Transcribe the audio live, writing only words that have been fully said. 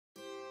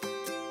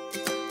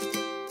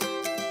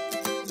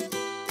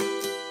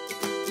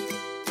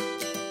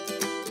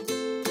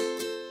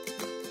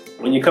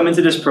when you come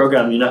into this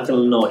program, you're not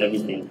going to know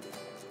everything.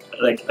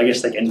 Like, I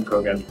guess like any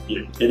program,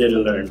 you're there to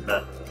learn,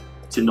 not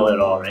to know it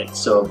all, right?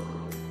 So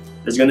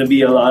there's going to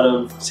be a lot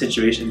of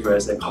situations where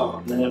it's like,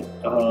 oh man,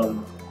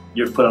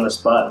 you're put on the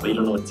spot, but you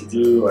don't know what to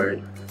do, or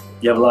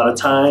you have a lot of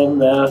time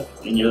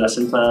left in your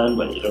lesson plan,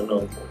 but you don't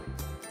know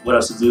what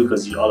else to do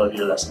because all of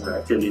your lessons or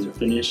activities are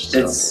finished. So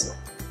it's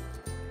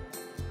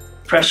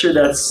pressure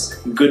that's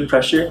good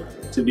pressure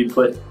to be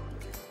put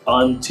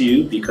onto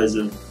you because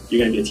of you're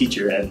going to be a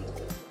teacher, and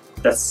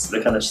that's the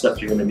kind of stuff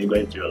you're going to be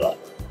going through a lot.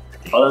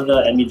 All of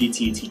the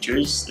MEDT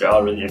teachers, they're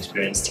all really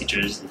experienced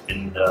teachers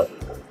in the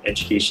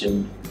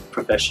education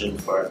profession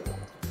for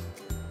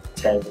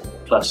 10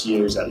 plus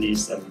years at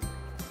least, and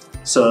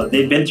so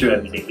they've been through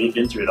everything, they've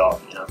been through it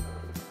all, you know.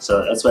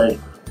 So that's why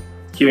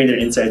hearing their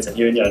insights and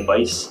hearing their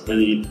advice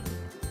really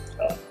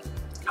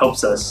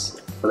helps us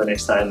for the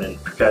next time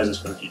and prepares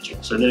us for the future.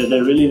 So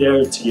they're really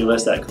there to give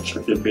us that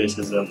constructive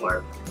criticism,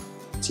 or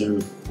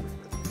to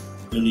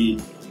really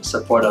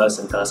support us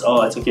and tell us,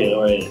 oh, it's okay, don't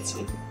worry, it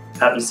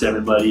happens to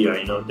everybody, or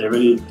you know, they're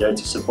really there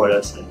to support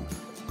us and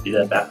be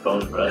that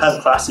backbone for us.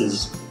 Have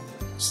classes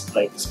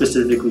like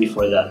specifically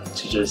for that,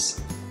 to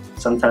just,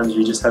 sometimes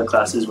we just have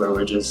classes where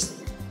we're just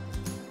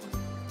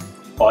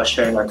all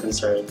sharing our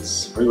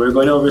concerns. We're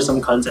going over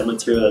some content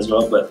material as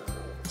well, but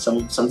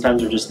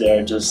sometimes we're just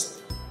there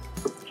just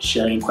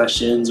sharing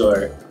questions,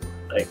 or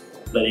like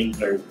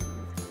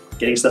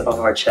getting stuff off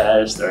our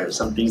chest, or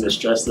some things that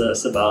stress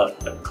us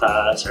about a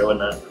class or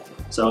whatnot.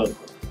 So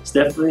it's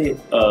definitely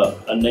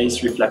a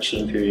nice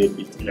reflection period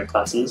between our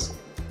classes,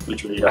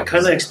 which really helps. I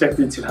kind of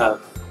expected to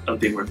have a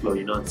big workload,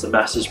 you know, it's a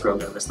master's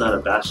program, it's not a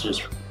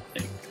bachelor's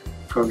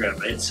program,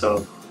 right?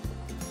 So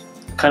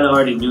I kind of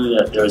already knew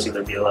that there was going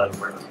to be a lot of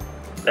work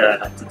that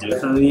I had to do.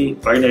 Definitely,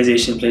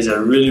 organization plays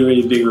a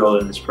really big role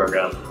in this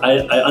program.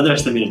 I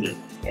underestimated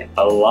it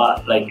a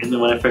lot. Like, and then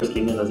when I first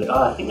came in, I was like,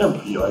 oh, I think I'm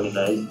pretty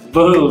organized.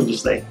 Boom,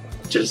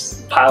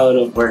 just piled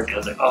of work. And I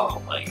was like,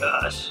 oh my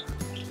gosh.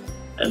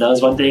 And that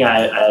was one thing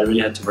I really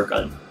had to work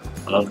on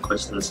along the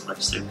course of the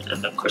semester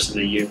and the course of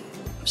the year.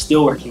 I'm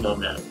still working on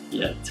that,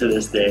 yeah, to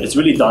this day. It's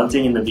really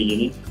daunting in the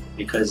beginning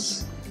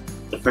because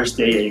the first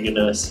day you're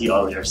gonna see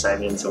all your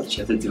assignments and what you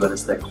have to do, and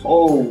it's like,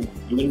 oh,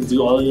 you're gonna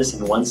do all of this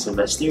in one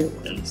semester?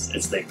 And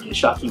it's like really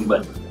shocking,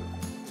 but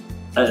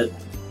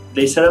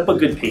they set up a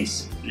good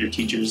pace, your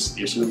teachers,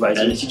 your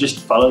supervisors, and if you just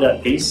follow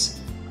that pace,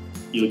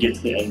 you'll get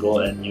to the end goal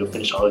and you'll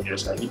finish all of your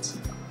assignments.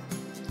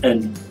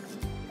 And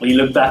when you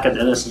look back at the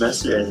end of the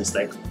semester and it's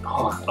like,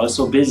 oh, I was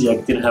so busy, I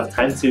didn't have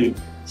time to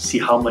see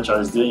how much I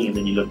was doing, and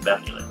then you look back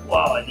and you're like,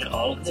 wow, I did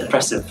all of it. It's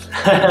impressive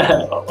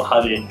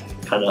how they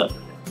kind of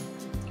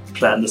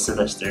plan the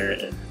semester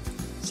and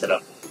set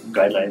up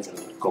guidelines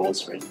and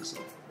goals for you. So